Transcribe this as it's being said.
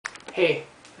Hey,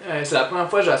 c'est la première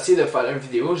fois que j'ai essayé de faire une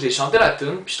vidéo. J'ai chanté la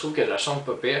tune, puis je trouve que je la chante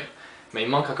pas pire. Mais il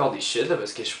me manque encore des shit là,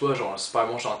 parce que je suis pas genre un super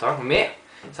bon chanteur. Mais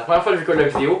c'est la première fois que je regarde la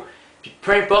vidéo. Puis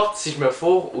peu importe si je me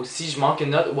fourre ou si je manque une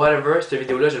note, whatever, cette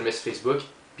vidéo là je le mets sur Facebook.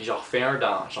 Puis j'en refais un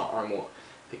dans genre un mois.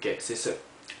 Fait que c'est ça.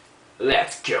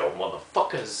 Let's go,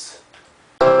 motherfuckers!